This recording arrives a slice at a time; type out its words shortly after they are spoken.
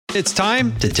It's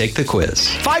time to take the quiz.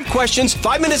 5 questions,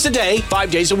 5 minutes a day,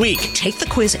 5 days a week. Take the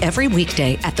quiz every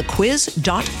weekday at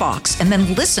thequiz.fox and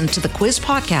then listen to the quiz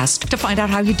podcast to find out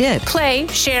how you did. Play,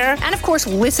 share, and of course,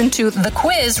 listen to the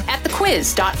quiz at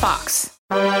thequiz.fox.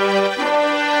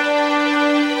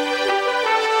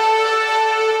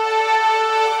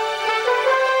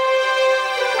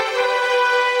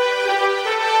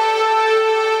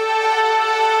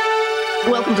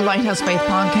 Welcome to Lighthouse Faith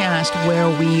Podcast, where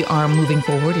we are moving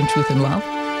forward in truth and love.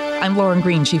 I'm Lauren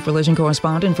Green, Chief Religion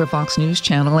Correspondent for Fox News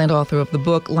Channel and author of the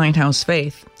book Lighthouse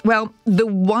Faith. Well, the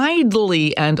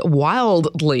widely and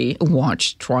wildly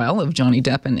watched trial of Johnny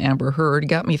Depp and Amber Heard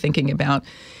got me thinking about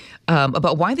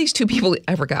why these two people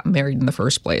ever got married in the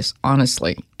first place,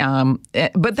 honestly.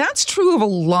 But that's true of a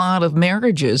lot of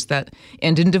marriages that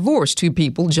end in divorce. Two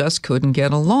people just couldn't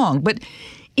get along. But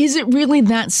is it really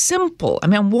that simple? I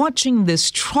mean, I'm watching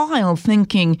this trial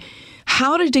thinking,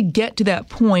 how did it get to that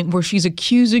point where she's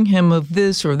accusing him of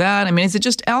this or that? I mean, is it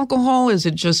just alcohol? Is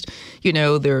it just,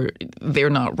 they're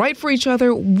not right for each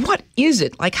other? What is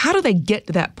it? Like, how do they get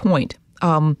to that point?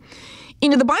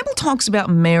 The Bible talks about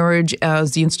marriage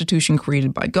as the institution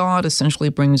created by God, essentially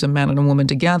brings a man and a woman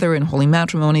together in holy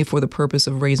matrimony for the purpose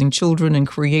of raising children and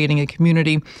creating a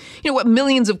community. What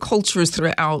millions of cultures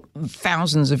throughout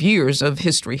thousands of years of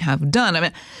history have done.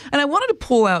 I wanted to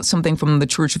pull out something from the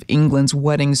Church of England's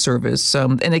wedding service,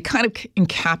 and it kind of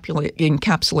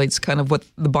encapsulates kind of what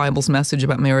the Bible's message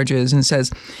about marriage is, and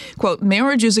says, quote,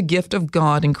 "Marriage is a gift of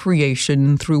God in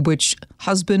creation through which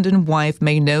husband and wife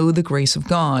may know the grace of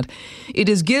God. It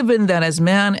is given that as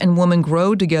man and woman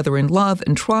grow together in love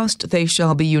and trust, they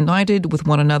shall be united with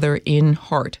one another in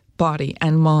heart, body,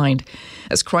 and mind,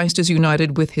 as Christ is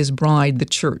united with his bride, the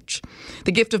church.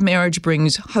 The gift of marriage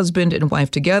brings husband and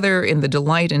wife together in the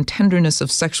delight and tenderness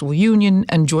of sexual union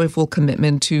and joyful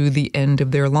commitment to the end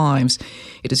of their lives.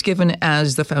 It is given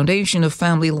as the foundation of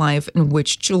family life in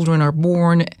which children are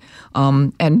born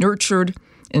and nurtured,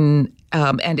 and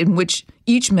in which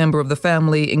each member of the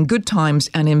family, in good times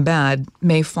and in bad,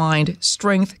 may find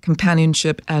strength,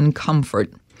 companionship, and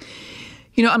comfort."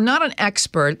 I'm not an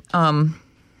expert on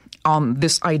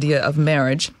this idea of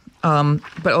marriage,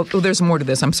 but there's more to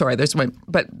this. I'm sorry.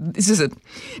 But this is it.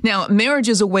 Now, marriage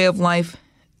is a way of life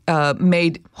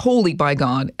made holy by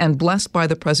God and blessed by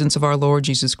the presence of our Lord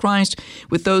Jesus Christ.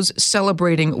 With those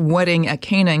celebrating wedding at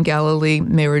Cana in Galilee,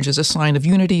 marriage is a sign of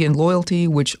unity and loyalty,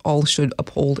 which all should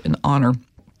uphold and honor.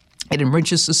 It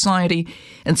enriches society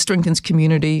and strengthens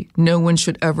community. No one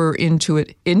should ever enter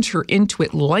into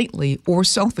it lightly or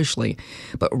selfishly,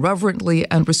 but reverently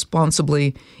and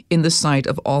responsibly in the sight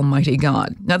of Almighty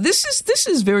God. Now, this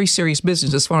is very serious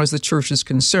business as far as the church is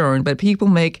concerned, but people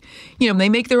make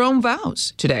their own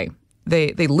vows today.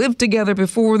 They live together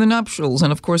before the nuptials,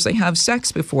 and of course they have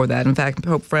sex before that. In fact,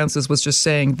 Pope Francis was just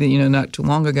saying, not too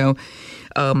long ago,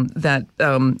 that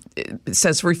it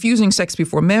says refusing sex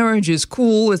before marriage is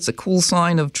cool. It's a cool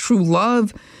sign of true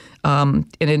love.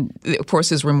 Of course,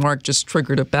 his remark just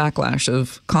triggered a backlash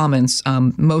of comments,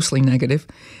 mostly negative.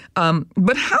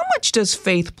 But how much does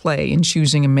faith play in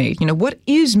choosing a mate? What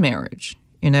is marriage?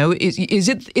 Is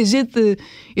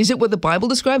it what the Bible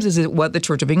describes? Is it what the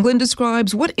Church of England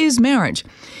describes? What is marriage?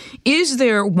 Is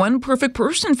there one perfect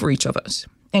person for each of us?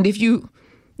 And if you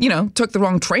took the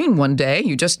wrong train one day,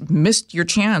 you just missed your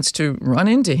chance to run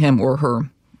into him or her.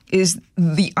 Is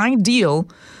the ideal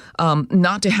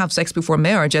not to have sex before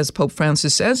marriage, as Pope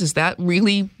Francis says? Is that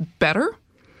really better?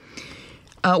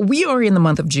 We are in the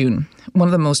month of June, one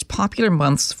of the most popular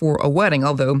months for a wedding,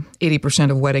 although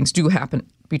 80% of weddings do happen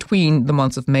between the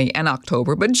months of May and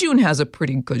October, but June has a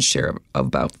pretty good share of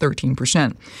about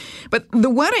 13%. But the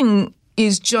wedding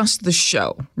is just the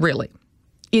show, really.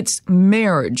 It's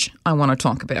marriage I want to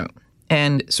talk about,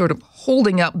 and sort of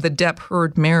holding up the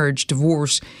Depp-Heard marriage,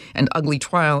 divorce, and ugly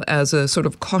trial as a sort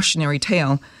of cautionary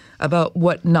tale about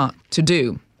what not to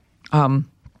do.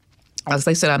 As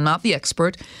I said, I'm not the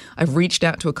expert. I've reached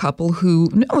out to a couple who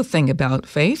know a thing about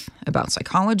faith, about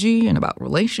psychology, and about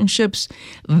relationships.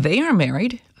 They are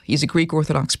married. He's a Greek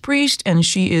Orthodox priest, and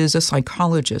she is a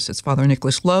psychologist. It's Father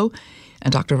Nicholas Lowe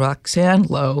and Dr. Roxanne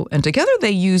Lowe. And together they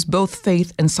use both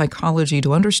faith and psychology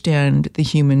to understand the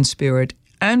human spirit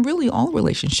and really all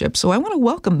relationships. So I want to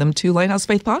welcome them to Lighthouse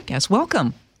Faith Podcast.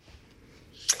 Welcome.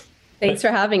 Thanks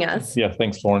for having us. Yeah,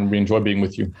 thanks, Lauren. We enjoy being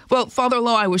with you. Well, Father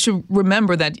Lowe, I should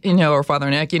remember that, or Father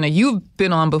Nick, you've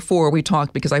been on before. We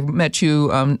talked because I met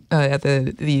you at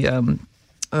the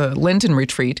Lenten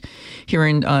retreat here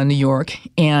in New York,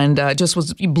 and just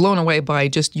was blown away by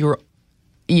just your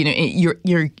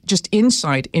your just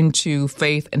insight into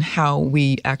faith and how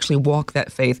we actually walk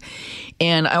that faith.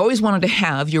 And I always wanted to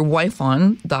have your wife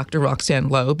on, Dr. Roxanne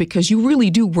Lowe, because you really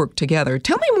do work together.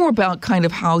 Tell me more about kind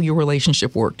of how your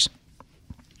relationship works.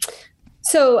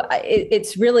 So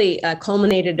it's really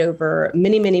culminated over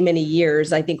many, many, many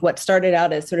years. I think what started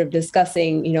out as sort of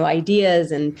discussing,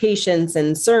 ideas and patience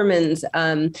and sermons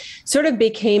sort of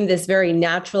became this very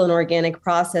natural and organic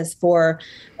process for,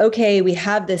 okay, we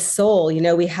have this soul,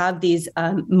 we have these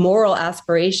moral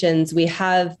aspirations, we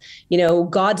have,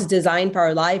 God's design for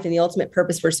our life and the ultimate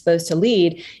purpose we're supposed to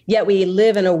lead, yet we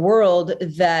live in a world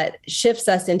that shifts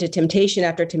us into temptation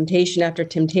after temptation after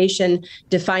temptation,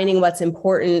 defining what's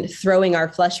important, throwing our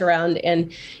flesh around.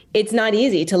 And it's not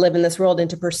easy to live in this world and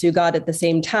to pursue God at the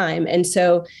same time. And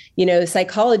so,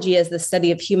 psychology as the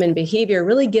study of human behavior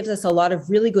really gives us a lot of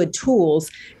really good tools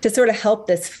to sort of help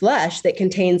this flesh that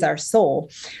contains our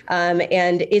soul.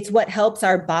 And it's what helps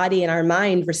our body and our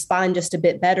mind respond just a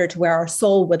bit better to where our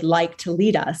soul would like to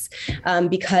lead us.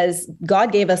 Because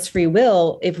God gave us free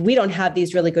will. If we don't have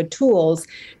these really good tools,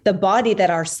 the body that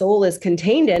our soul is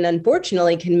contained in,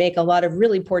 unfortunately, can make a lot of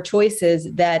really poor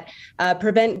choices that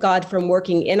prevent God from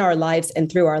working in our lives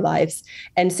and through our lives.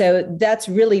 And so that's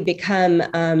really become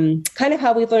kind of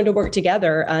how we've learned to work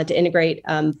together to integrate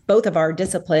both of our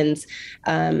disciplines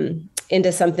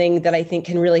into something that I think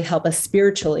can really help us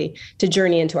spiritually to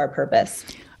journey into our purpose.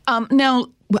 Now,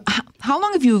 how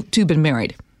long have you two been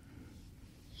married?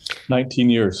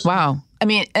 19 years. Wow. I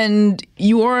mean, and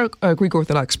you are a Greek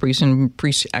Orthodox priest, and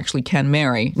priests actually can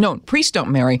marry. No, priests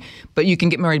don't marry, but you can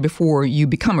get married before you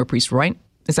become a priest, right?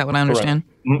 Is that what I understand?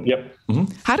 Mm-hmm. Yep.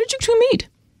 Mm-hmm. How did you two meet?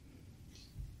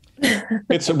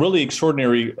 It's a really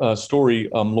extraordinary story,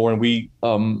 Lauren.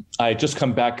 I had just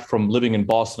come back from living in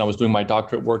Boston. I was doing my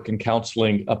doctorate work in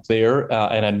counseling up there,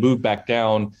 and I moved back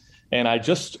down. And I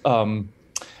just,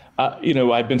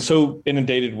 I've been so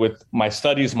inundated with my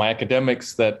studies, my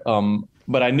academics that,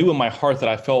 but I knew in my heart that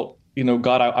I felt,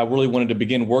 God, I really wanted to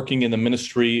begin working in the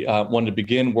ministry, wanted to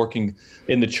begin working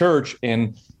in the church.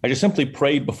 And I just simply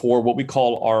prayed before what we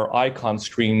call our icon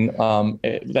screen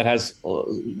that has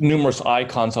numerous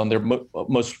icons on there.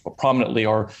 Most prominently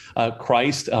are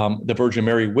Christ, the Virgin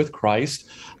Mary with Christ.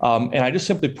 And I just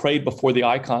simply prayed before the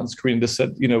icon screen and just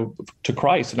said, to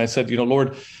Christ. And I said,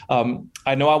 Lord,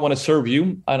 I know I want to serve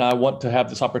you, and I want to have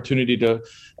this opportunity to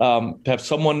have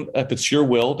someone, if it's your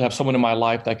will, to have someone in my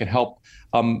life that can help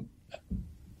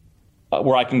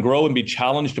where I can grow and be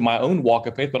challenged in my own walk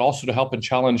of faith, but also to help and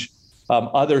challenge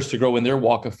others to grow in their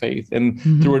walk of faith. And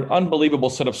through an unbelievable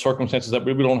set of circumstances that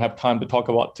we don't have time to talk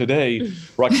about today,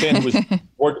 Roxanne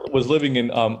was living in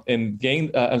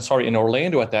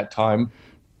Orlando at that time.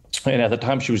 And at the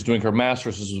time she was doing her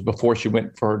master's, this was before she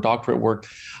went for her doctorate work,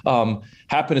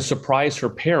 happened to surprise her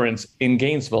parents in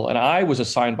Gainesville. And I was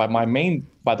assigned by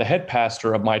the head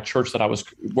pastor of my church that I was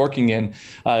working in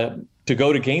to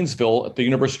go to Gainesville at the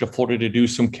University of Florida to do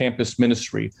some campus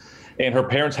ministry. And her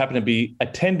parents happened to be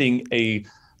attending a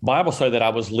Bible study that I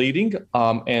was leading.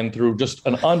 And through just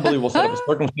an unbelievable set of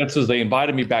circumstances, they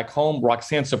invited me back home.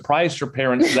 Roxanne surprised her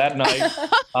parents that night.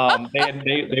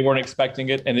 They weren't expecting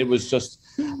it. And it was just,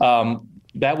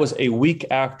 that was a week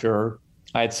after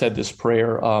I had said this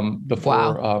prayer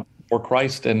before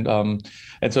Christ. And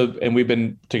we've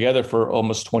been together for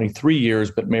almost 23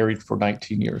 years, but married for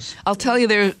 19 years. I'll tell you,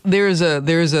 there's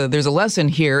a lesson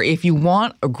here. If you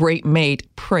want a great mate,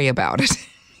 pray about it.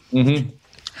 Mm-hmm.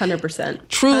 100%.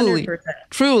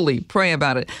 Truly pray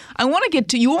about it. I want to get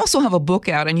to, you also have a book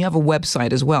out and you have a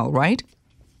website as well, right?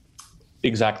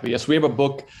 Exactly. Yes. We have a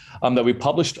book that we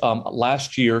published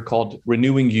last year called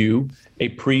Renewing You, a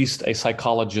Priest, a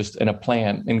Psychologist, and a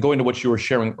Plan. And going to what you were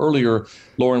sharing earlier,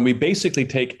 Lauren, we basically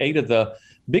take 8 of the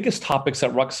biggest topics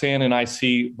that Roxanne and I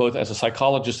see both as a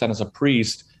psychologist and as a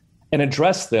priest and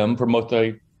address them from both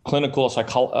a clinical,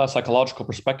 psychological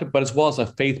perspective, but as well as a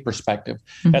faith perspective.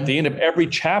 Mm-hmm. At the end of every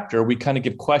chapter, we kind of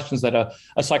give questions that a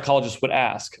psychologist would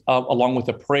ask, along with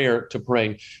a prayer to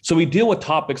pray. So we deal with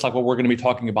topics like what we're going to be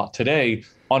talking about today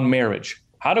on marriage.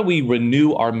 How do we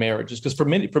renew our marriages? Because for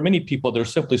many people, they're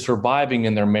simply surviving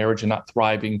in their marriage and not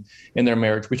thriving in their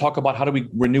marriage. We talk about how do we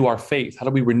renew our faith? How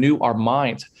do we renew our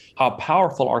minds? How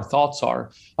powerful our thoughts are?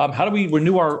 How do we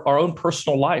renew our own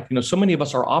personal life? So many of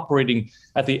us are operating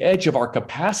at the edge of our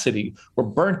capacity. We're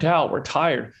burnt out. We're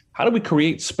tired. How do we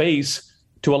create space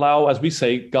to allow, as we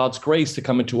say, God's grace to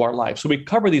come into our life? So we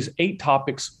cover these 8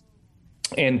 topics.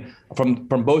 And from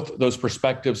both those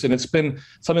perspectives. And it's been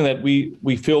something that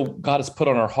we feel God has put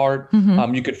on our heart.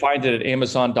 You can find it at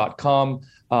Amazon.com.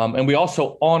 And we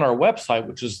also, on our website,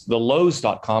 which is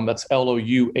thelouhs.com, that's LOUHS.com,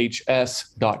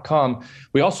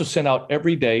 we also send out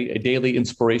every day a daily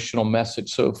inspirational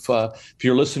message. So if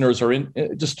your listeners are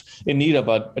just in need of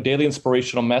a daily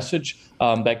inspirational message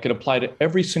that can apply to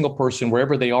every single person,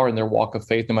 wherever they are in their walk of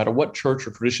faith, no matter what church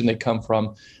or tradition they come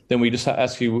from, then we just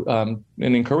ask you and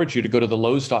encourage you to go to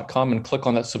thelouhs.com and click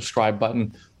on that subscribe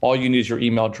button. All you need is your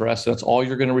email address. That's all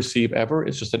you're going to receive ever.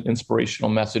 It's just an inspirational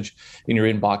message in your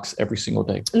inbox every single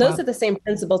day. And those are the same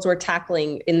principles we're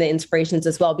tackling in the inspirations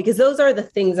as well, because those are the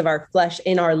things of our flesh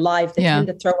in our life that tend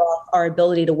to throw off our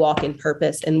ability to walk in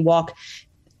purpose and walk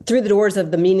through the doors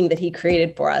of the meaning that he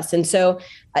created for us. And so,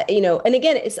 and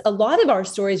again, it's a lot of our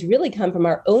stories really come from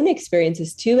our own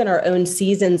experiences too, and our own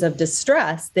seasons of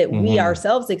distress that we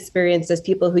ourselves experienced as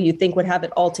people who you think would have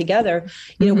it all together.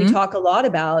 We talk a lot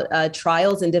about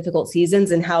trials and difficult seasons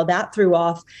and how that threw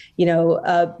off,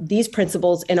 these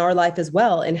principles in our life as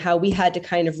well, and how we had to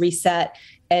kind of reset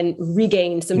and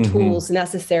regain some tools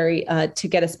necessary to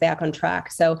get us back on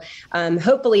track. So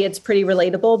hopefully it's pretty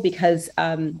relatable because,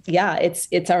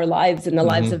 it's our lives and the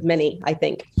lives of many, I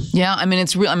think. Yeah, I mean,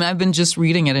 it's real. I mean, I've been just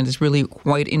reading it and it's really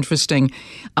quite interesting.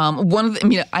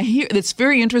 I hear it's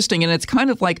very interesting and it's kind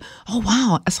of like, oh,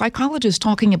 wow, a psychologist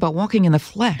talking about walking in the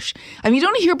flesh. I mean, you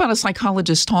don't hear about a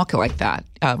psychologist talk like that,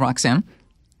 Roxanne.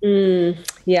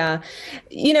 Yeah.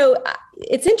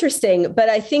 It's interesting, but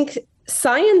I think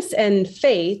science and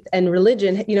faith and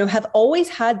religion, have always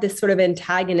had this sort of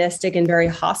antagonistic and very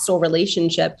hostile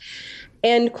relationship.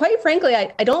 And quite frankly,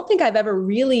 I don't think I've ever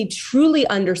really truly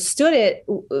understood it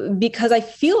because I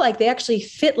feel like they actually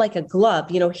fit like a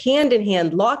glove, hand in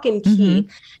hand, lock and key,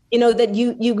 that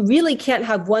you really can't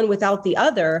have one without the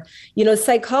other.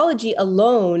 Psychology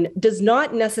alone does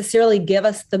not necessarily give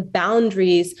us the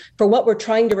boundaries for what we're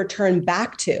trying to return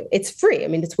back to. It's free. I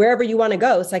mean, it's wherever you want to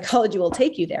go. Psychology will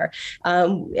take you there.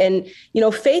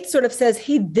 Faith sort of says,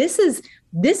 hey, this is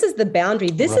the boundary.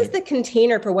 This is the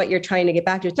container for what you're trying to get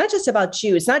back to. It's not just about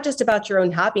you. It's not just about your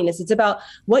own happiness. It's about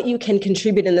what you can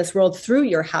contribute in this world through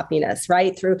your happiness,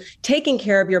 right? Through taking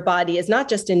care of your body is not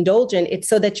just indulgent. It's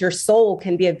so that your soul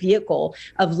can be a vehicle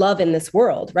of love in this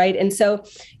world, right? And so,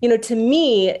 to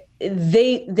me,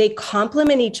 they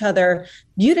complement each other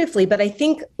beautifully. But I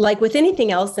think like with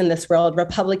anything else in this world,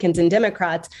 Republicans and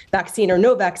Democrats, vaccine or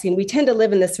no vaccine, we tend to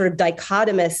live in this sort of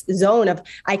dichotomous zone of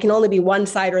I can only be one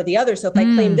side or the other. So if I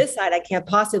claim this side, I can't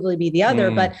possibly be the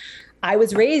other. But I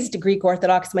was raised Greek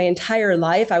Orthodox my entire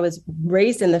life. I was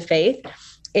raised in the faith.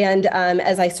 And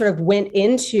as I sort of went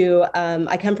into,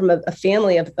 I come from a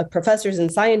family of professors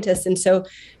and scientists. And so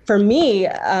for me,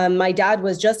 my dad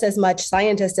was just as much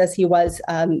scientist as he was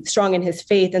strong in his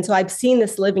faith. And so I've seen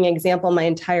this living example my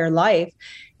entire life.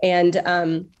 And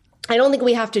I don't think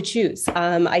we have to choose.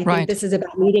 I think this is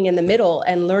about meeting in the middle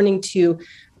and learning to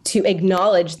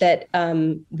acknowledge that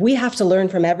we have to learn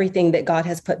from everything that God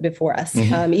has put before us.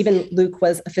 Even Luke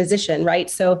was a physician,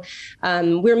 right? So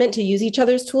we're meant to use each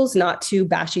other's tools, not to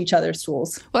bash each other's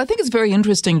tools. Well, I think it's very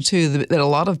interesting, too, that a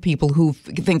lot of people who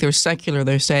think they're secular,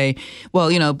 they say, well,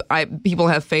 people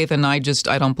have faith and I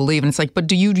don't believe. And it's like,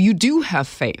 but you do have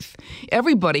faith.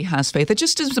 Everybody has faith. It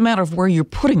just is a matter of where you're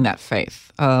putting that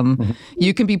faith.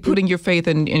 You can be putting your faith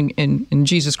in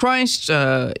Jesus Christ,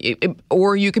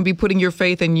 or you can be putting your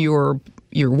faith in your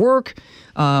work,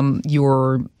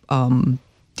 your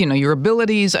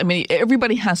abilities. I mean,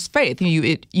 everybody has faith.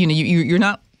 You're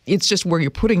not. It's just where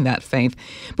you're putting that faith.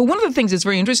 But one of the things that's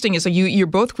very interesting is that you're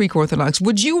both Greek Orthodox.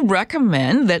 Would you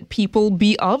recommend that people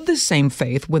be of the same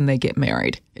faith when they get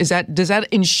married? Does that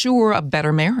ensure a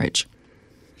better marriage?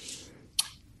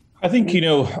 I think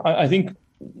I think.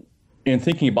 In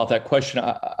thinking about that question,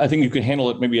 I think you can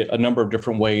handle it maybe a number of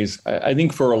different ways. I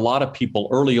think for a lot of people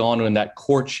early on in that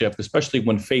courtship, especially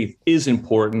when faith is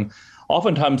important,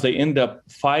 oftentimes they end up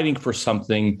fighting for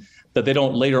something that they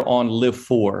don't later on live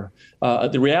for.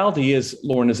 The reality is,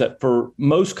 Lauren, is that for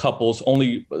most couples,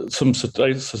 only some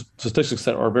statistics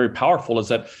that are very powerful is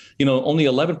that, only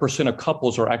 11% of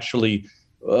couples are actually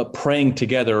praying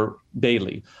together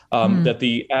daily. That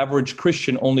the average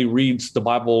Christian only reads the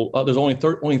Bible. There's only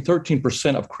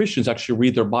 13% of Christians actually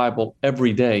read their Bible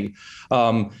every day.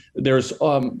 There's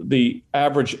the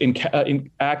average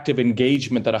active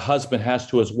engagement that a husband has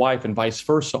to his wife and vice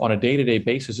versa on a day-to-day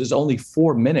basis is only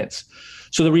 4 minutes.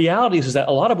 So the reality is that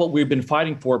a lot of what we've been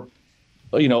fighting for,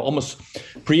 almost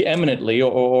preeminently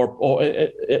or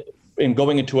in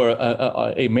going into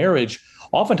a marriage,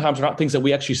 oftentimes are not things that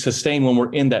we actually sustain when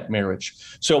we're in that marriage.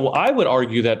 So I would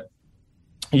argue that,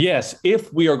 yes,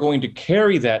 if we are going to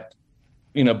carry that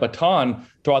baton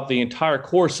throughout the entire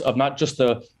course of not just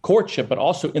the courtship, but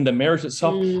also in the marriage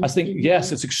itself. I think,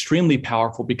 yes, it's extremely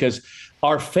powerful because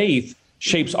our faith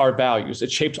shapes our values.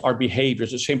 It shapes our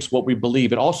behaviors. It shapes what we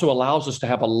believe. It also allows us to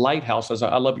have a lighthouse, as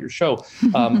I love your show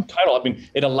title. I mean,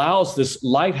 it allows this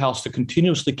lighthouse to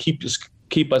continuously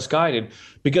keep us guided,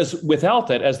 because without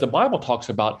that, as the Bible talks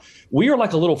about, we are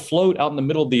like a little float out in the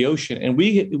middle of the ocean, and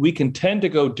we can tend to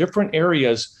go different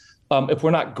areas if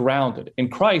we're not grounded. And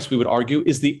Christ, we would argue,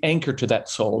 is the anchor to that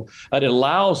soul. It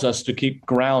allows us to keep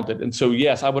grounded. And so,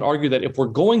 yes, I would argue that if we're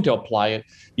going to apply it,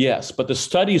 yes. But the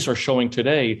studies are showing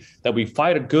today that we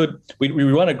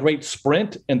run a great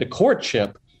sprint in the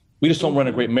courtship. We just don't run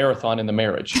a great marathon in the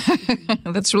marriage.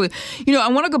 That's really, I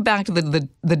want to go back to the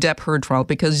Depp Heard trial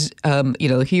because,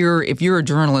 here, if you're a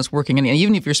journalist working in,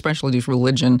 even if your specialty is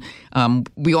religion,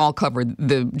 we all covered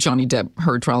the Johnny Depp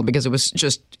Heard trial because it was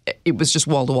just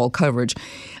wall-to-wall coverage.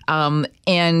 One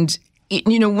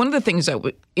of the things that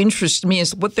would interest me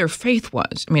is what their faith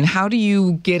was. I mean, how do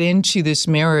you get into this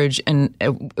marriage, and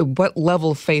what level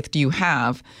of faith do you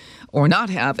have or not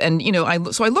have? And,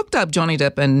 so I looked up Johnny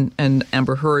Depp and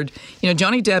Amber Heard.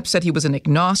 Johnny Depp said he was an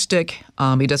agnostic.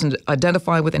 He doesn't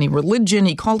identify with any religion.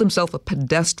 He called himself a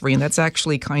pedestrian. That's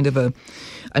actually kind of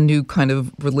a new kind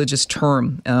of religious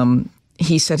term.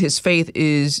 He said his faith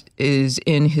is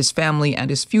in his family and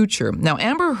his future. Now,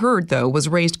 Amber Heard, though, was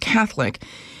raised Catholic,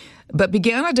 but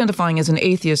began identifying as an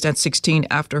atheist at 16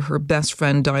 after her best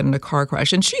friend died in a car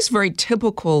crash. And she's very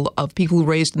typical of people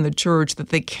raised in the church, that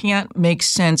they can't make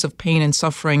sense of pain and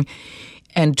suffering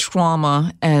and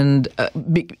trauma, and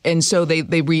so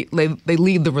they leave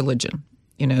the religion.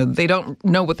 They don't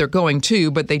know what they're going to,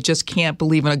 but they just can't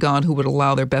believe in a God who would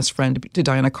allow their best friend to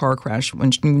die in a car crash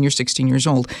when you're 16 years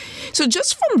old. So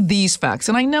just from these facts,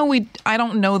 and I know I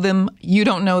don't know them, you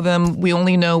don't know them, we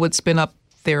only know what's been up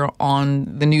there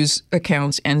on the news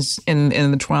accounts and in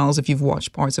the trials if you've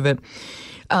watched parts of it.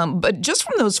 But just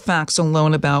from those facts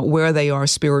alone about where they are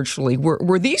spiritually,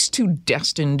 were these two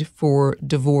destined for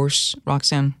divorce,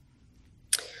 Roxanne?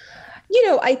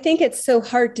 I think it's so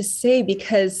hard to say,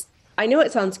 because I know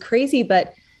it sounds crazy,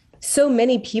 but so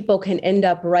many people can end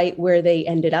up right where they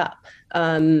ended up.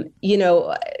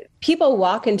 People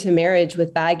walk into marriage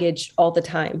with baggage all the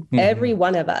time, every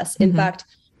one of us. In fact,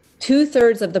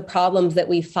 2/3 of the problems that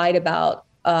we fight about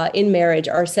in marriage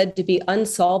are said to be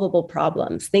unsolvable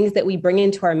problems, things that we bring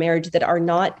into our marriage that are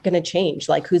not going to change,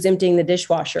 like who's emptying the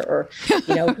dishwasher or,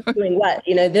 who's doing what.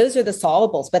 Those are the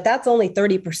solvables, but that's only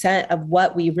 30% of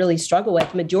what we really struggle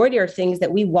with. Majority are things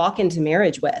that we walk into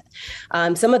marriage with.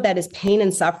 Some of that is pain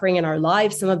and suffering in our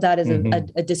lives. Some of that is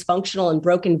a dysfunctional and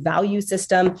broken value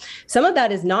system. Some of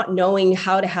that is not knowing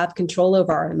how to have control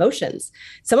over our emotions.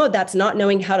 Some of that's not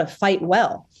knowing how to fight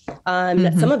well.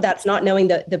 Some of that's not knowing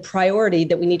the priority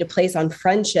that we need to place on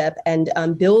friendship and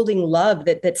building love,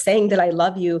 that saying that I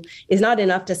love you is not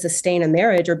enough to sustain a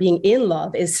marriage, or being in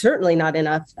love is certainly not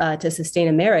enough to sustain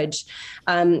a marriage.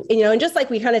 And just like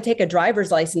we kind of take a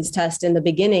driver's license test in the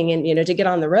beginning and, to get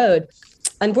on the road,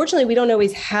 unfortunately, we don't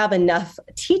always have enough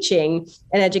teaching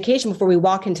and education before we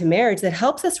walk into marriage that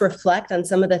helps us reflect on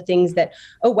some of the things that,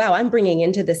 oh, wow, I'm bringing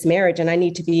into this marriage, and I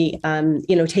need to be,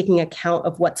 taking account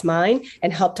of what's mine,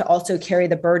 and help to also carry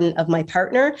the burden of my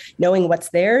partner, knowing what's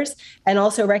theirs, and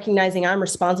also recognizing I'm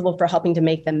responsible for helping to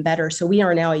make them better. So we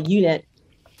are now a unit,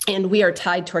 and we are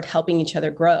tied toward helping each other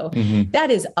grow.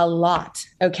 That is a lot.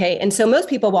 Okay. And so most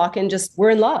people walk in we're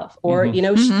in love, or, he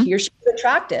or she's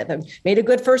attractive and made a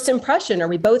good first impression, or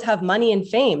we both have money and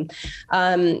fame.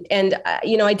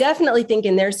 I definitely think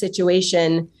in their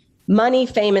situation, money,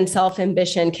 fame, and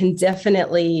self-ambition can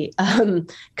definitely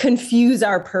confuse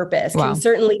our purpose, can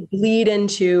certainly bleed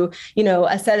into,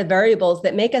 a set of variables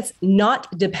that make us not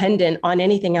dependent on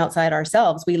anything outside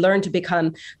ourselves. We learn to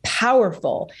become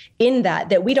powerful in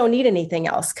that we don't need anything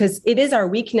else, because it is our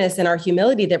weakness and our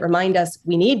humility that remind us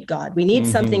we need God. We need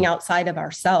something outside of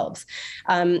ourselves.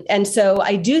 And so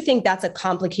I do think that's a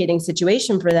complicating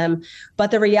situation for them.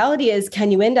 But the reality is,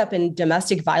 can you end up in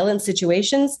domestic violence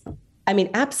situations? I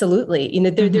mean, absolutely.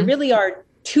 There really are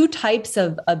two types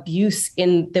of abuse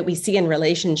that we see in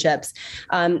relationships.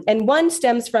 And one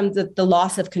stems from the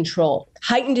loss of control,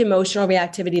 heightened emotional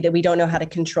reactivity that we don't know how to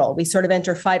control. We sort of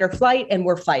enter fight or flight, and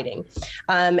we're fighting.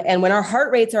 And when our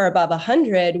heart rates are above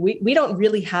 100, we don't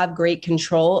really have great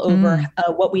control over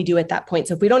what we do at that point.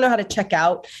 So if we don't know how to check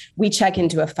out, we check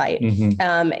into a fight.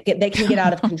 They can get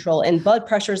out of control, and blood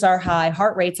pressures are high,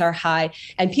 heart rates are high,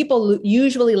 and people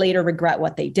usually later regret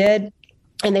what they did.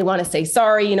 And they want to say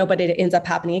sorry, but it ends up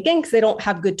happening again because they don't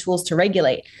have good tools to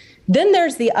regulate. Then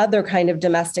there's the other kind of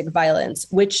domestic violence,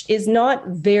 which is not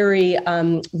very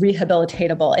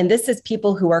rehabilitatable. And this is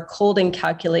people who are cold and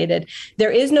calculated.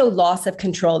 There is no loss of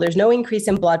control. There's no increase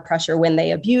in blood pressure when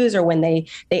they abuse or when they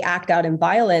act out in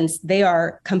violence. They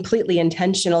are completely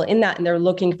intentional in that, and they're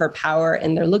looking for power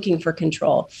and they're looking for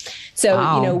control. So,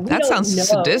 wow, that sounds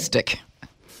sadistic.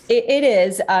 It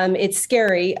is. It's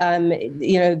scary.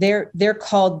 They're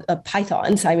called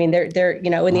pythons. I mean, they're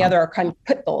and the other are kind of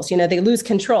pit bulls. They lose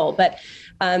control. But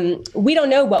we don't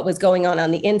know what was going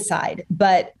on the inside.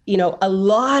 But a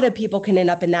lot of people can end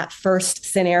up in that first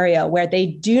scenario where they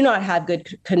do not have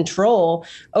good control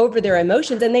over their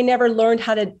emotions, and they never learned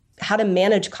how to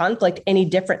manage conflict any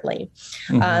differently.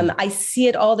 I see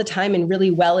it all the time in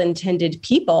really well-intended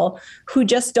people who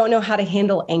just don't know how to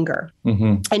handle anger.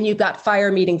 And you've got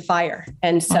fire meeting fire.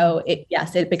 And so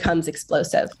it becomes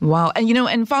explosive. Wow. And,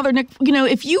 and Father Nick,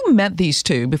 if you met these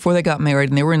two before they got married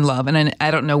and they were in love, and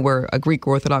I don't know where a Greek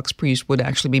Orthodox priest would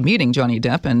actually be meeting Johnny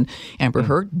Depp and Amber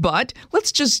Heard, but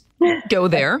let's just go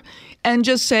there and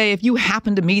just say if you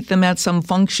happen to meet them at some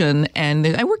function and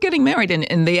we're getting married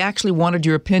and they actually wanted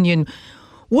your opinion,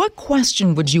 what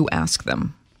question would you ask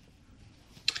them?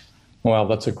 Wow,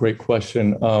 that's a great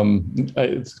question.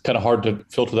 It's kind of hard to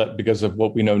filter that because of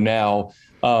what we know now.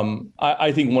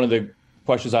 I think one of the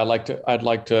questions I'd like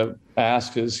to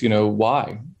ask is,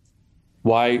 why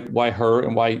her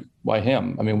and why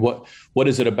him? I mean, what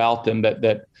is it about them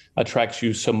that attracts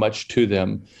you so much to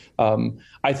them?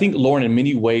 I think, Lauren, in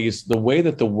many ways, the way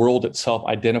that the world itself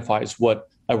identifies what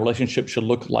a relationship should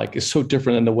look like is so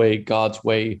different than the way God's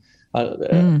way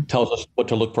tells us what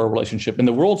to look for a relationship. In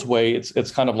the world's way,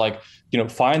 it's kind of like,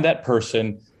 find that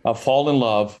person, fall in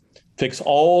love, fix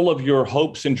all of your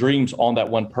hopes and dreams on that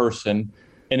one person.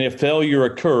 And if failure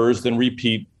occurs, then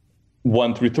repeat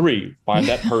 1 through 3. Find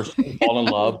that person, fall in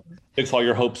love, fix all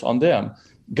your hopes on them.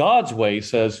 God's way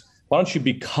says, why don't you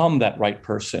become that right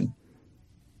person?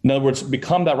 In other words,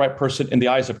 become that right person in the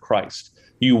eyes of Christ.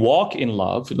 You walk in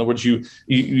love. In other words, you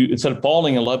instead of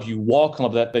falling in love, you walk in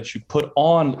love, that you put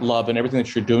on love in everything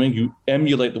that you're doing. You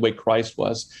emulate the way Christ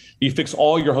was. You fix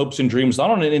all your hopes and dreams,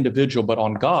 not on an individual, but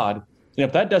on God. And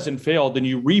if that doesn't fail, then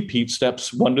you repeat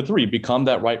steps 1 to 3, become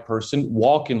that right person,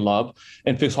 walk in love,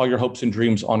 and fix all your hopes and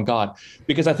dreams on God.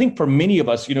 Because I think for many of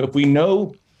us, if we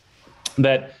know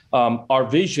that our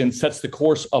vision sets the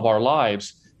course of our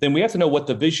lives, then we have to know what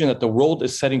the vision that the world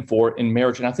is setting for in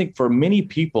marriage. And I think for many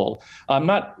people, I'm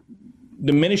not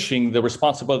diminishing the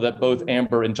responsibility that both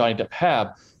Amber and Johnny Depp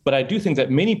have, but I do think that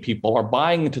many people are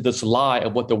buying into this lie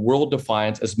of what the world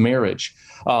defines as marriage,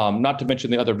 not to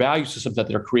mention the other value systems that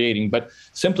they're creating, but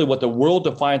simply what the world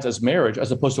defines as marriage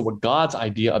as opposed to what God's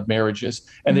idea of marriage is.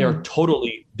 And they are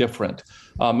totally different.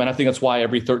 And I think that's why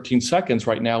every 13 seconds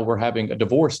right now we're having a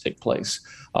divorce take place.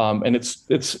 And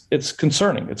it's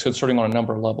concerning. It's concerning on a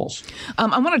number of levels.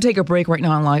 I want to take a break right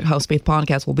now on Lighthouse Faith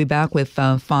Podcast. We'll be back with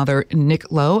Father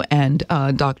Nick Lowe and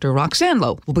Dr. Roxanne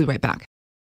Lowe. We'll be right back.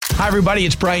 Hi, everybody.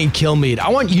 It's Brian Kilmeade. I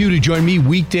want you to join me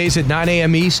weekdays at 9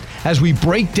 a.m. East as we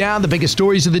break down the biggest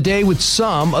stories of the day with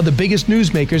some of the biggest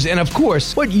newsmakers and, of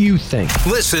course, what you think.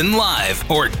 Listen live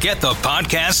or get the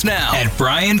podcast now at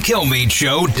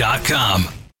brianKilmeadeShow.com.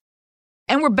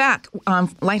 And we're back on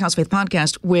Lighthouse Faith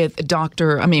Podcast with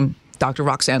Dr.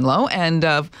 Roxanne Lowe and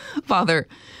Father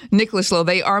Nicholas Lowe.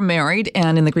 They are married,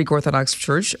 and in the Greek Orthodox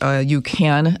Church,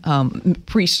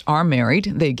 priests are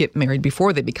married. They get married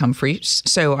before they become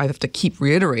priests, so I have to keep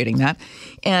reiterating that.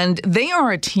 And they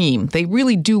are a team. They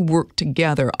really do work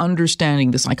together,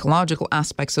 understanding the psychological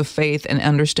aspects of faith and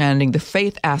understanding the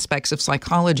faith aspects of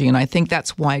psychology, and I think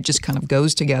that's why it just kind of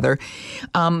goes together.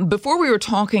 Before we were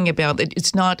talking about it,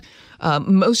 it's not,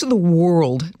 most of the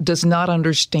world does not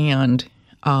understand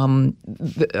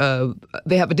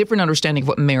they have a different understanding of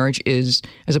what marriage is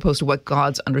as opposed to what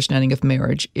God's understanding of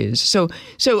marriage is. So,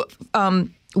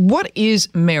 what is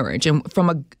marriage? And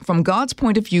from God's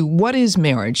point of view, what is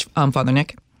marriage, Father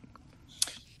Nick?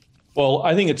 Well,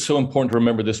 I think it's so important to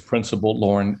remember this principle,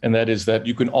 Lauren, and that is that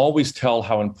you can always tell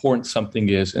how important something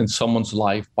is in someone's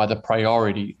life by the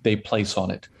priority they place on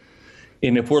it.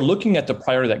 And if we're looking at the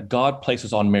priority that God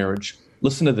places on marriage,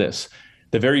 listen to this.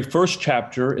 The very first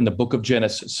chapter in the book of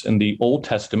Genesis, in the Old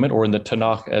Testament, or in the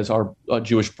Tanakh, as our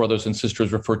Jewish brothers and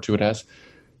sisters refer to it as,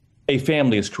 a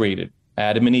family is created,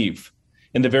 Adam and Eve.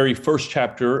 In the very first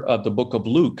chapter of the book of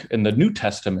Luke, in the New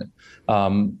Testament,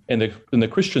 in the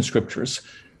Christian scriptures,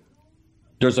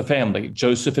 there's a family,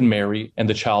 Joseph and Mary, and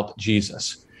the child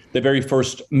Jesus. The very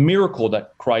first miracle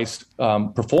that Christ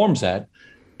performs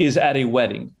is at a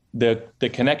wedding, the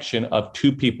connection of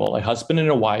two people, a husband and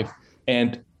a wife,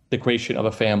 and the creation of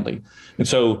a family. And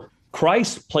so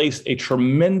Christ placed a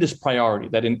tremendous priority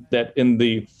that in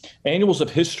the annals of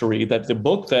history, that the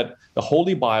book, that the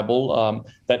Holy Bible,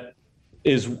 that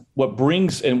is what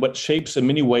brings and what shapes in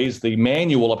many ways the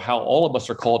manual of how all of us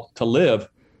are called to live,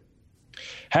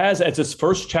 has as its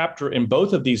first chapter in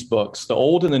both of these books, the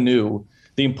Old and the New,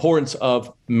 the importance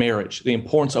of marriage, the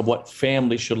importance of what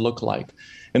family should look like.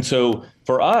 And so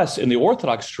for us in the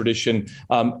Orthodox tradition,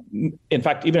 in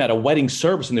fact, even at a wedding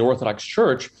service in the Orthodox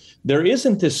Church, there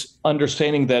isn't this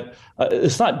understanding that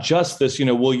it's not just this,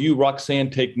 will you, Roxanne,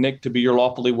 take Nick to be your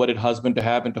lawfully wedded husband to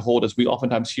have and to hold, as we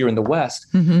oftentimes hear in the West.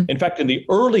 Mm-hmm. In fact, in the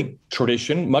early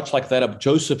tradition, much like that of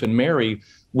Joseph and Mary,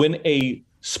 when the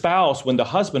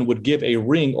husband would give a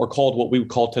ring, or called what we would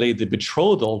call today the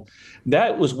betrothal,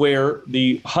 that was where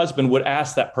the husband would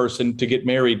ask that person to get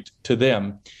married to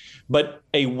them. But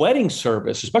a wedding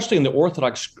service, especially in the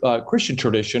Orthodox Christian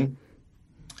tradition,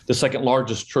 the second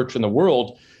largest church in the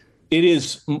world, it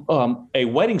is a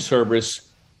wedding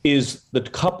service is the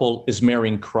couple is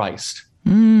marrying Christ.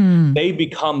 They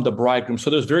become the bridegroom. So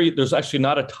there's actually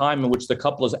not a time in which the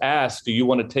couple is asked, do you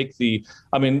want to take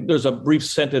there's a brief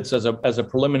sentence as a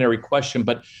preliminary question,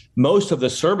 but most of the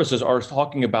services are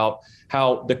talking about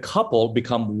how the couple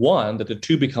become one, that the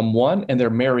two become one, and they're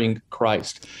marrying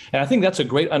Christ. And I think that's a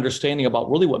great understanding about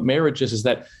really what marriage is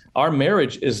that our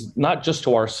marriage is not just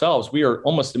to ourselves. We are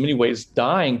almost in many ways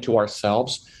dying to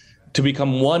ourselves to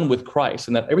become one with Christ,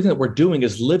 and that everything that we're doing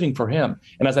is living for him.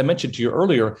 And as I mentioned to you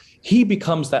earlier, he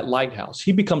becomes that lighthouse.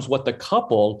 He becomes what the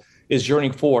couple is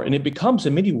yearning for. And it becomes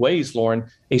in many ways,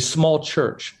 Lauren, a small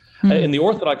church. In the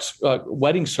Orthodox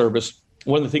wedding service,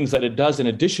 one of the things that it does, in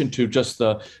addition to just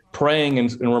the praying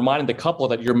and reminding the couple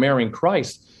that you're marrying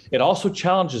Christ, it also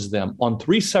challenges them on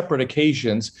 3 separate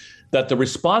occasions that the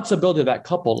responsibility of that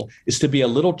couple is to be a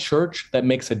little church that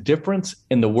makes a difference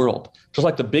in the world. Just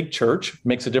like the big church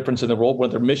makes a difference in the world, one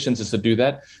of their missions is to do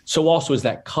that, so also is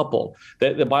that couple.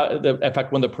 In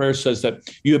fact, one of the prayers says that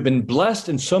you have been blessed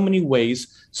in so many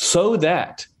ways so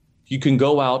that you can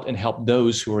go out and help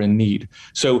those who are in need.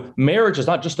 So marriage is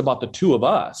not just about the two of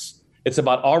us. It's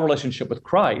about our relationship with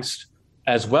Christ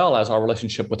as well as our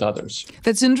relationship with others.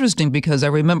 That's interesting because I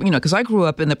remember, because I grew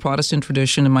up in the Protestant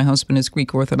tradition and my husband is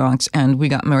Greek Orthodox, and we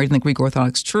got married in the Greek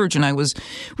Orthodox Church, and I was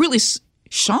really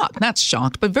shocked, not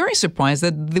shocked, but very surprised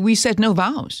that we said no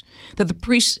vows, that the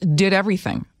priest did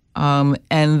everything.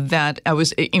 And that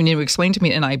you explained to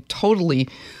me, and I totally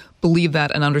believe that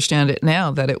and understand it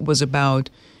now, that it was about,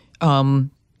 that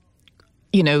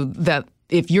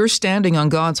if you're standing on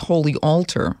God's holy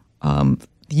altar,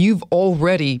 you've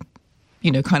already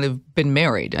kind of been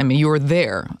married. I mean, you're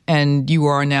there and you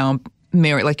are now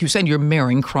married. Like you said, you're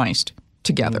marrying Christ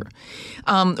together.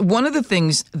 One of the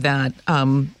things that,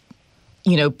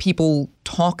 people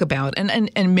talk about,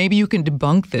 and maybe you can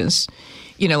debunk this,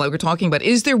 like we're talking about,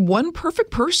 is there one perfect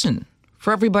person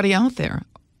for everybody out there?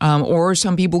 Or are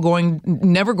some people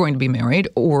never going to be married?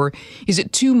 Or is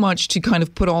it too much to kind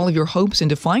of put all of your hopes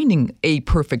into finding a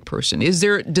perfect person? Does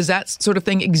that sort of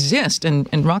thing exist?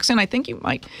 And Roxanne, I think you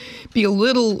might be a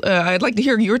little, I'd like to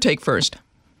hear your take first.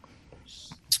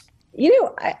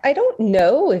 I don't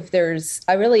know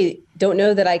I really don't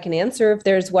know that I can answer if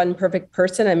there's one perfect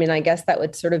person. I mean, I guess that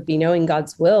would sort of be knowing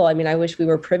God's will. I mean, I wish we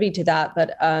were privy to that,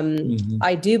 but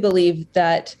I do believe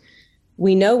that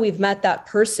we know we've met that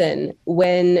person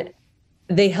when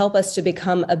they help us to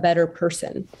become a better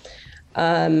person.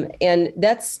 And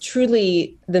that's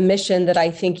truly the mission that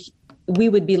I think I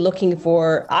would be looking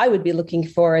for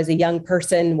as a young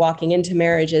person walking into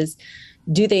marriage is,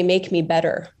 do they make me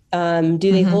better? Do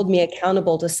they hold me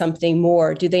accountable to something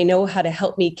more? Do they know how to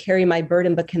help me carry my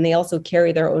burden, but can they also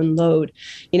carry their own load?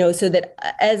 So that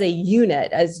as a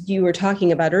unit, as you were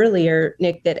talking about earlier,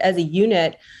 Nick, that as a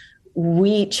unit,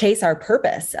 we chase our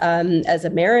purpose as a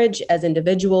marriage, as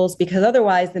individuals, because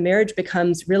otherwise the marriage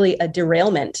becomes really a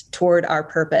derailment toward our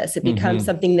purpose. It becomes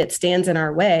something that stands in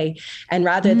our way. And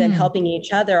rather than helping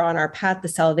each other on our path to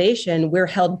salvation, we're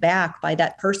held back by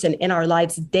that person in our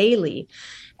lives daily.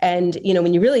 And,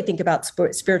 when you really think about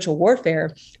spiritual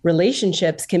warfare,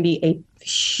 relationships can be a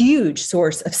huge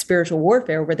source of spiritual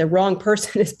warfare where the wrong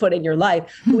person is put in your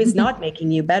life who is not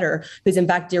making you better, who's in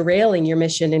fact derailing your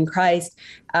mission in Christ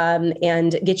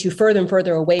and get you further and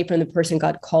further away from the person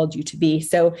God called you to be.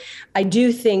 So I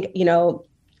do think,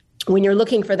 when you're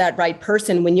looking for that right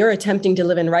person, when you're attempting to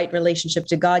live in right relationship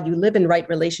to God, you live in right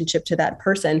relationship to that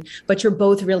person, but you're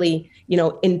both really,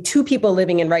 in two people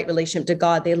living in right relationship to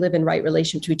God, they live in right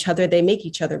relationship to each other. They make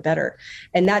each other better.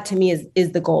 And that to me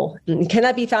is the goal. And can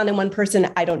that be found in one person?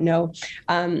 I don't know.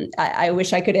 I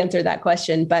wish I could answer that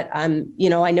question, but, I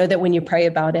know that when you pray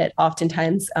about it,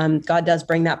 oftentimes God does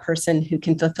bring that person who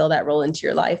can fulfill that role into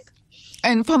your life.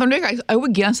 And Father Nick, I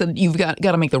would guess that you've got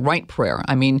to make the right prayer.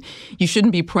 I mean, you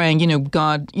shouldn't be praying,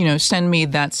 God, send me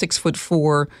that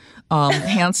 6'4"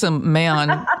 handsome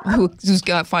man who's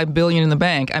got $5 billion in the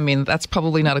bank. I mean, that's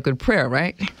probably not a good prayer,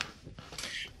 right?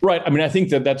 Right. I mean, I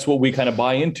think that's what we kind of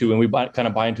buy into, and we kind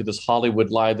of buy into this Hollywood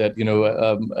lie that,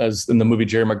 as in the movie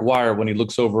Jerry Maguire, when he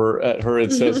looks over at her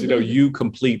and says, you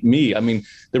complete me. I mean,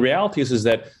 the reality is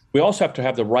that we also have to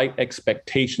have the right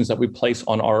expectations that we place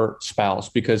on our spouse,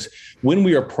 because when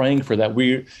we are praying for that,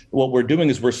 what we're doing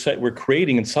is we're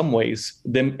creating in some ways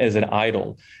them as an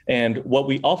idol. And what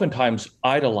we oftentimes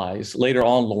idolize later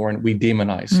on, Lauren, we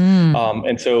demonize.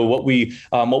 And so what we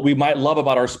might love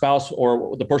about our spouse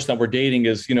or the person that we're dating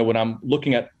is, when I'm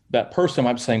looking at that person,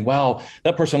 I'm saying, wow,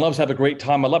 that person loves to have a great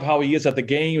time. I love how he is at the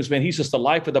games, man. He's just the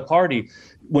life of the party.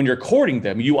 When you're courting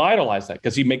them, you idolize that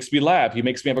because he makes me laugh. He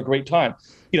makes me have a great time.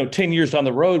 10 years down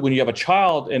the road, when you have a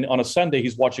child and on a Sunday,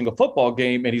 he's watching a football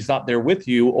game and he's not there with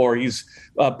you, or he's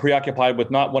preoccupied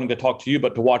with not wanting to talk to you,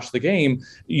 but to watch the game,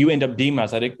 you end up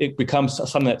demonizing that. It becomes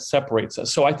something that separates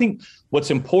us. So I think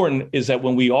what's important is that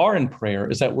when we are in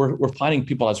prayer is that we're finding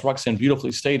people, as Roxanne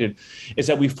beautifully stated, is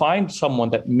that we find someone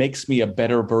that makes me a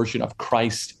better version of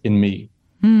Christ in me.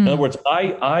 In other words,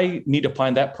 I need to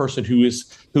find that person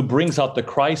who brings out the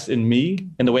Christ in me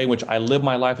in the way in which I live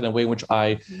my life, in the way in which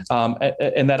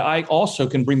and that I also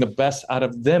can bring the best out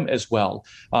of them as well.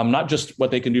 Not just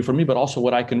what they can do for me, but also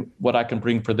what I can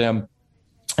bring for them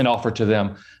and offer to them.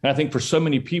 And I think for so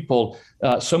many people,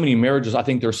 so many marriages, I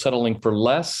think they're settling for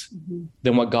less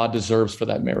than what God deserves for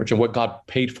that marriage and what God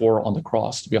paid for on the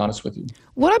cross, to be honest with you.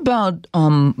 What about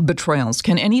betrayals?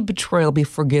 Can any betrayal be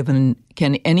forgiven?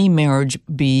 Can any marriage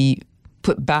be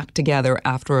put back together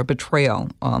after a betrayal?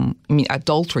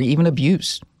 Adultery, even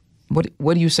abuse.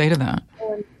 What do you say to that?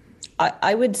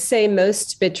 I would say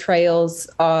most betrayals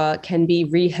can be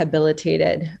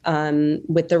rehabilitated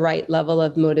with the right level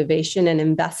of motivation and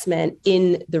investment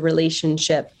in the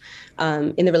relationship,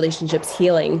 in the relationship's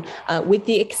healing, with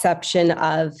the exception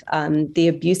of the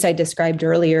abuse I described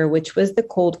earlier, which was the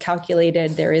cold,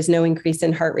 calculated, there is no increase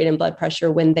in heart rate and blood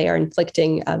pressure when they are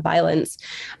inflicting violence.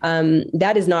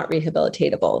 That is not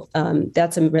rehabilitatable.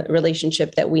 That's a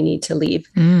relationship that we need to leave.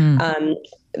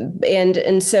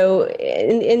 And so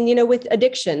with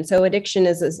addiction, so addiction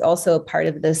is also a part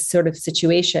of this sort of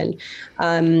situation.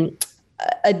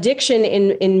 Addiction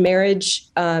in marriage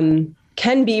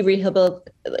can be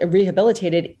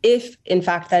rehabilitated if, in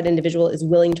fact, that individual is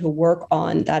willing to work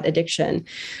on that addiction.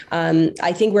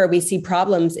 I think where we see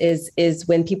problems is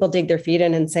when people dig their feet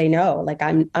in and say, no, like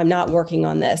I'm not working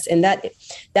on this. And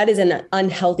that is an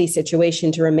unhealthy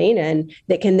situation to remain in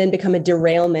that can then become a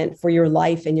derailment for your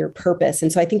life and your purpose.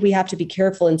 And so I think we have to be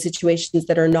careful in situations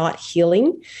that are not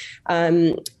healing.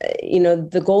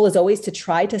 The goal is always to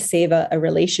try to save a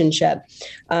relationship.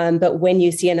 But when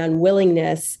you see an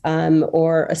unwillingness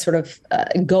or a sort of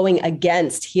going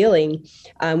against healing,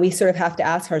 we sort of have to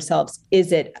ask ourselves,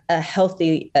 is it a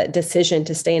healthy decision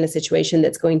to stay in a situation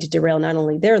that's going to derail not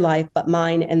only their life, but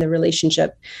mine and the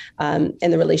relationship and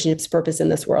the relationship's purpose in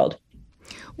this world?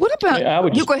 What about,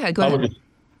 go ahead.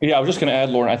 I was just going to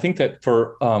add, Lauren, I think that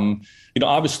for,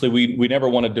 obviously we never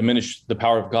want to diminish the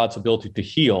power of God's ability to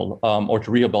heal or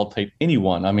to rehabilitate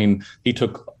anyone. I mean, he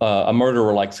took a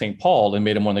murderer like St. Paul and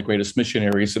made him one of the greatest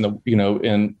missionaries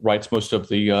and writes most of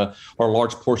the, or a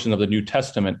large portion of the New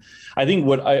Testament. I think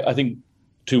I think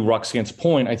to Roxanne's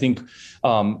point, I think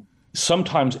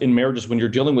sometimes in marriages, when you're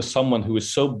dealing with someone who is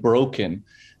so broken,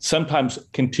 sometimes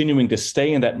continuing to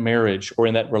stay in that marriage or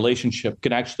in that relationship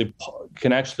can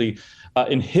actually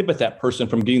inhibit that person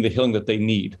from getting the healing that they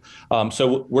need.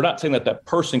 So we're not saying that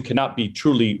person cannot be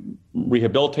truly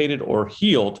rehabilitated or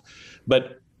healed,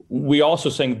 but we also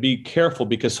saying be careful,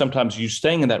 because sometimes you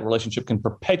staying in that relationship can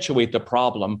perpetuate the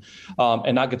problem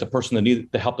and not get the person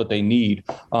the help that they need.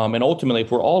 And ultimately,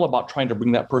 if we're all about trying to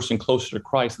bring that person closer to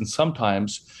Christ, and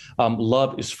sometimes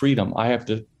love is freedom. I have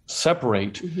to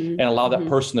separate and allow that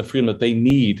person the freedom that they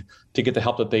need to get the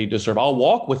help that they deserve. I'll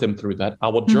walk with them through that. I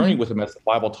will journey with them as the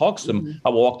Bible talks to them. I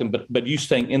will walk them, but you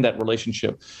staying in that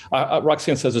relationship.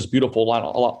 Roxanne says this beautiful line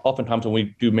oftentimes when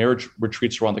we do marriage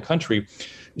retreats around the country.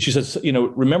 She says,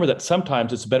 remember that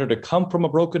sometimes it's better to come from a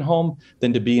broken home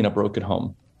than to be in a broken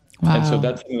home. Wow. And so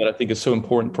that's something that I think is so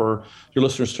important for your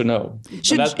listeners to know.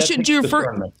 Should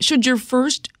your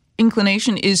first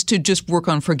inclination is to just work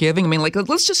on forgiving? I mean, like,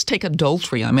 let's just take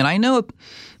adultery. I mean, I know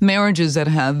marriages that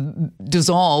have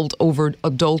dissolved over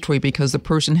adultery because the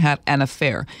person had an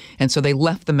affair, and so they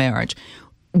left the marriage.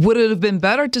 Would it have been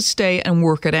better to stay and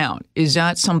work it out? Is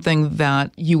that something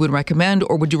that you would recommend,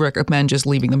 or would you recommend just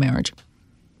leaving the marriage?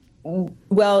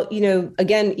 Well,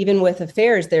 again, even with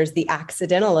affairs, there's the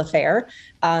accidental affair,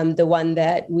 the one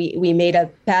that we made a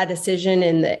bad decision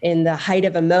in the height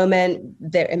of a moment.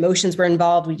 The emotions were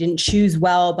involved. We didn't choose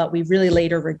well, but we really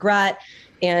later regret,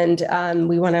 and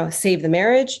we want to save the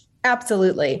marriage.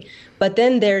 Absolutely. But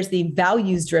then there's the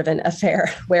values-driven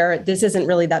affair where this isn't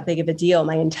really that big of a deal.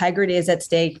 My integrity is at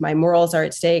stake. My morals are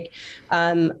at stake.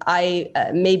 I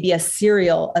may be a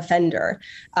serial offender.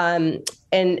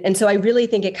 And so I really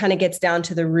think it kind of gets down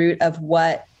to the root of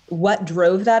what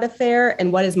drove that affair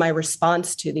and what is my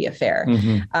response to the affair.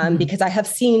 Because I have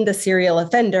seen the serial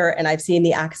offender and I've seen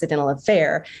the accidental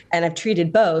affair, and I've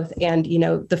treated both. And,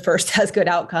 the first has good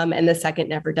outcome and the second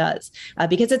never does,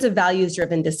 because it's a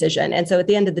values-driven decision. And so at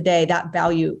the end of the day, that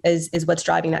value is what's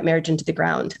driving that marriage into the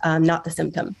ground, not the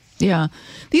symptom. Yeah.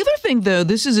 The other thing, though,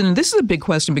 this is a big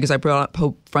question because I brought up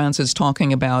Pope Francis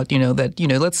talking about, that,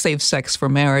 let's save sex for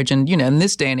marriage. And, in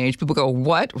this day and age, people go,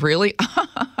 what? Really?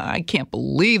 I can't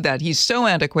believe that. He's so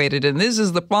antiquated. And this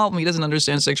is the problem. He doesn't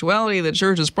understand sexuality, the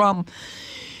church's problem.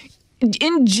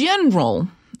 In general,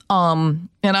 and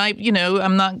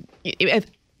I'm not,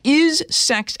 is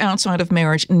sex outside of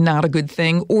marriage not a good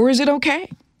thing, or is it okay?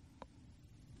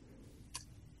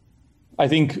 I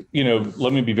think,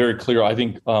 let me be very clear. I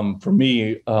think for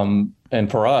me and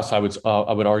for us, I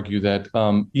would argue that,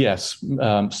 yes,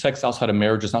 sex outside of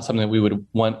marriage is not something that we would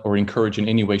want or encourage in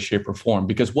any way, shape, or form,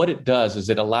 because what it does is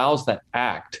it allows that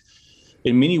act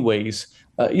in many ways.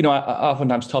 I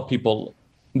oftentimes tell people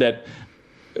that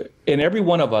in every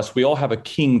one of us, we all have a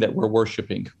king that we're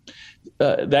worshiping.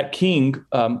 That king,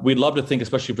 we'd love to think,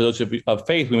 especially for those of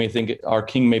faith, we may think our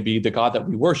king may be the God that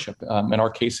we worship. In our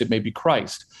case, it may be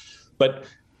Christ. But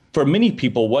for many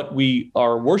people, what we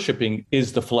are worshiping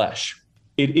is the flesh.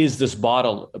 It is this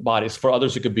bodies. For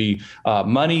others, it could be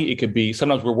money. It could be,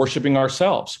 sometimes we're worshiping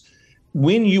ourselves.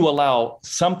 When you allow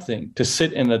something to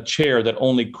sit in a chair that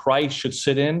only Christ should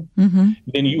sit in,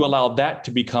 then you allow that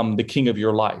to become the king of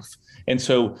your life. And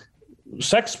so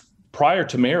sex prior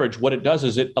to marriage, what it does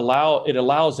is it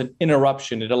allows an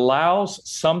interruption. It allows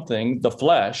something, the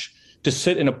flesh, to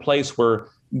sit in a place where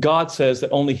God says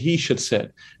that only he should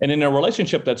sit. And in a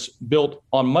relationship that's built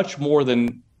on much more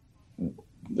than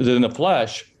the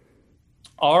flesh,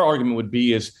 our argument would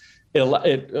be is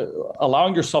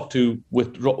allowing yourself to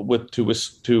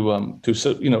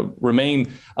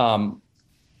remain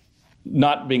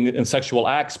not being in sexual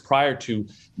acts prior to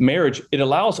marriage. It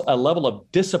allows a level of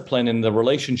discipline in the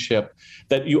relationship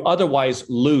that you otherwise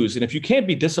lose. And if you can't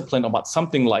be disciplined about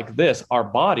something like this, our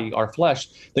body, our flesh,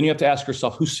 then you have to ask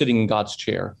yourself, who's sitting in God's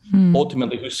chair?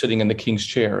 Ultimately, who's sitting in the king's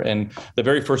chair? And the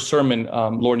very first sermon,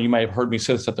 Lauren, you may have heard me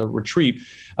say this at the retreat,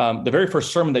 the very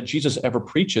first sermon that Jesus ever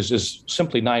preaches is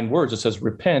simply 9 words. It says,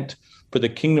 repent, for the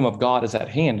kingdom of God is at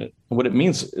hand. And what it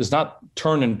means is not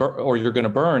turn and burn, or you're going to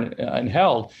burn in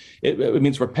hell. It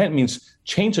means repent means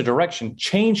change the direction,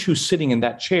 change who's sitting in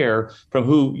that chair from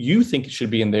who you think should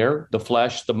be in there, the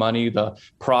flesh, the money, the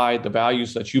pride, the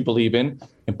values that you believe in,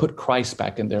 and put Christ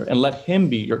back in there and let him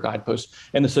be your guidepost.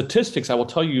 And the statistics, I will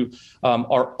tell you,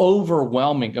 are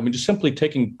overwhelming. I mean, just simply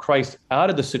taking Christ out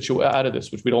of this,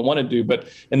 which we don't want to do, but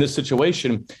in this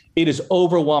situation, it is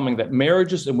overwhelming that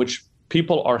marriages in which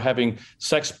people are having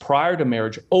sex prior to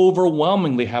marriage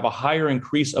overwhelmingly have a higher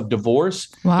increase of divorce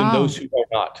than those who are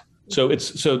not. So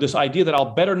this idea that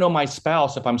I'll better know my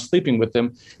spouse if I'm sleeping with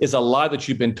them is a lie that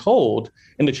you've been told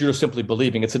and that you're simply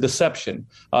believing. It's a deception.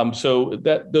 So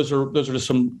those are just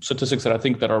some statistics that I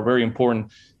think that are very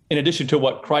important, in addition to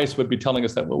what Christ would be telling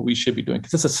us that what we should be doing,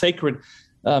 because it's a sacred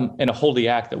and a holy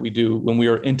act that we do when we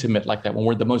are intimate like that, when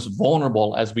we're the most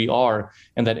vulnerable as we are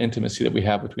in that intimacy that we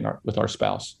have with our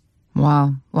spouse.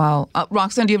 Wow.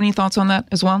 Roxanne, do you have any thoughts on that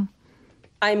as well?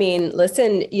 I mean,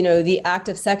 listen, the act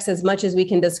of sex, as much as we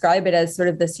can describe it as sort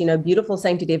of this, beautiful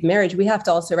sanctity of marriage, we have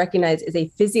to also recognize is a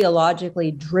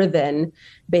physiologically driven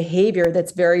behavior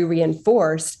that's very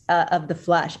reinforced of the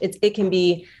flesh. It can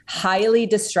be highly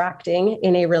distracting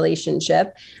in a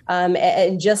relationship.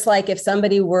 And just like if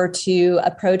somebody were to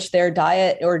approach their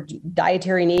diet or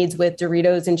dietary needs with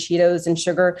Doritos and Cheetos and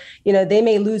sugar, they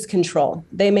may lose control.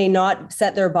 They may not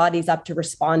set their bodies up to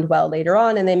respond well later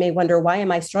on. And they may wonder, why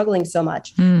am I struggling so much?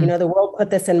 challenged. The world put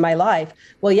this in my life.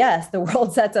 Well, yes, the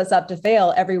world sets us up to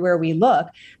fail everywhere we look.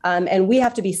 And we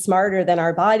have to be smarter than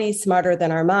our bodies, smarter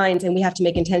than our minds, and we have to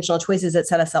make intentional choices that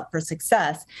set us up for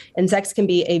success. And sex can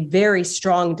be a very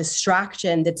strong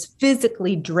distraction that's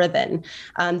physically driven,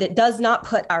 that does not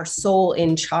put our soul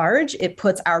in charge. It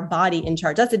puts our body in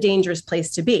charge. That's a dangerous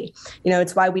place to be.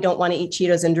 It's why we don't want to eat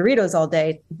Cheetos and Doritos all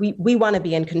day. We want to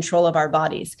be in control of our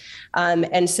bodies.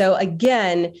 And so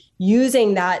again,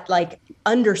 using that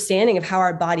understanding of how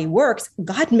our body works,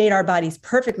 God made our bodies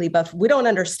perfectly, but we don't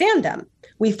understand them.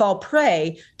 We fall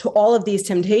prey to all of these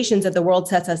temptations that the world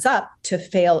sets us up to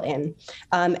fail in.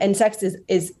 And sex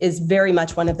is very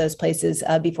much one of those places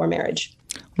before marriage.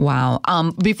 Wow.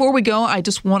 Before we go, I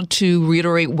just want to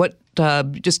reiterate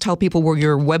just tell people where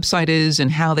your website is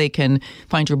and how they can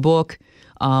find your book,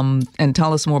 and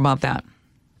tell us more about that.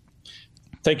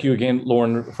 Thank you again,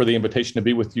 Lauren, for the invitation to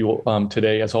be with you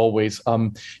today, as always.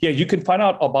 You can find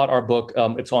out about our book.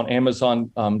 It's on Amazon,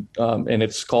 and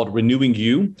it's called Renewing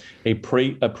You, a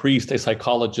Priest, a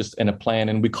Psychologist, and a Plan.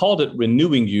 And we called it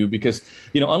Renewing You because,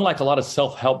 unlike a lot of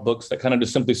self-help books that kind of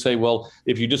just simply say, well,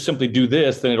 if you just simply do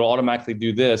this, then it'll automatically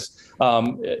do this.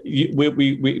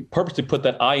 We purposely put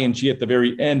that ing at the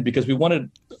very end because we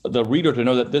wanted the reader to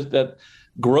know that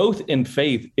growth in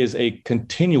faith is a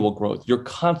continual growth. You're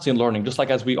constantly learning, just like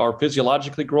as we are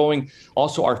physiologically growing,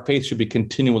 also our faith should be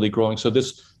continually growing. So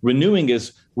this renewing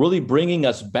is really bringing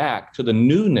us back to the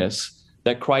newness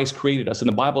that Christ created us. In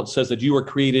the Bible, it says that you were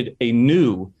created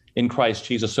anew in Christ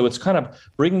Jesus. So it's kind of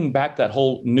bringing back that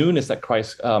whole newness that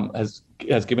Christ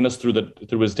has given us through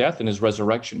his death and his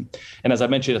resurrection. And as I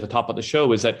mentioned at the top of the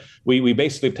show, is that we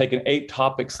basically have taken 8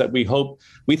 topics that we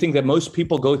think that most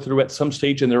people go through at some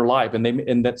stage in their life,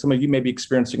 and that some of you may be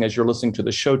experiencing as you're listening to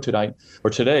the show tonight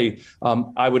or today.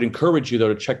 I would encourage you,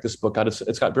 though, to check this book out.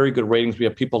 It's got very good ratings. We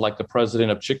have people like the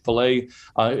president of Chick-fil-A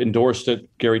endorsed it.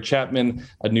 Gary Chapman,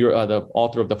 the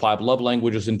author of The 5 Love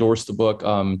Languages, endorsed the book.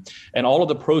 And all of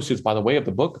the proceeds, by the way, of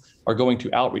the book are going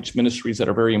to outreach ministries that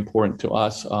are very important to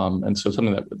us. And so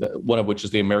something that one of which is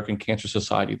the American Cancer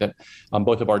Society, that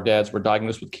both of our dads were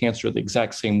diagnosed with cancer the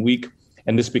exact same week.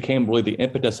 And this became really the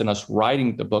impetus in us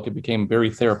writing the book. It became very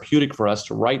therapeutic for us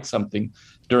to write something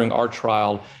during our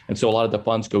trial. And so a lot of the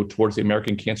funds go towards the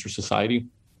American Cancer Society.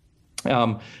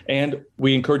 And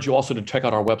we encourage you also to check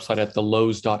out our website at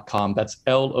thelows.com. That's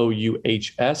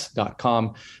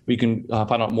LOUHS.com. We can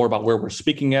find out more about where we're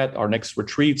speaking at, our next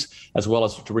retreats, as well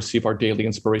as to receive our daily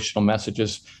inspirational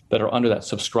messages that are under that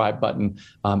subscribe button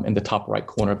in the top right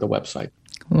corner of the website.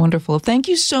 Wonderful. Thank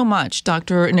you so much,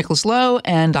 Dr. Nicholas Lowe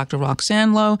and Dr.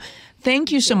 Roxanne Lowe.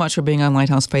 Thank you so much for being on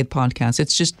Lighthouse Faith Podcast.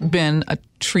 It's just been a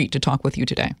treat to talk with you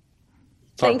today.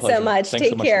 Thanks so much.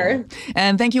 Take care. Lauren.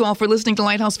 And thank you all for listening to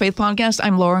Lighthouse Faith Podcast.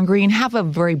 I'm Lauren Green. Have a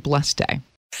very blessed day.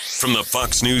 From the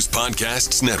Fox News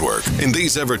Podcasts Network. In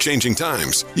these ever-changing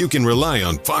times, you can rely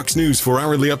on Fox News for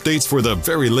hourly updates for the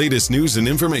very latest news and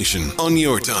information on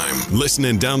your time. Listen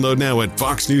and download now at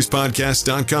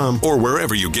foxnewspodcast.com or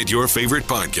wherever you get your favorite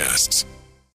podcasts.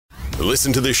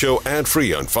 Listen to the show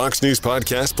ad-free on Fox News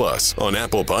Podcast Plus, on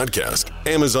Apple Podcast,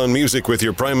 Amazon Music with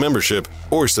your Prime membership,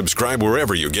 or subscribe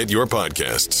wherever you get your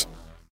podcasts.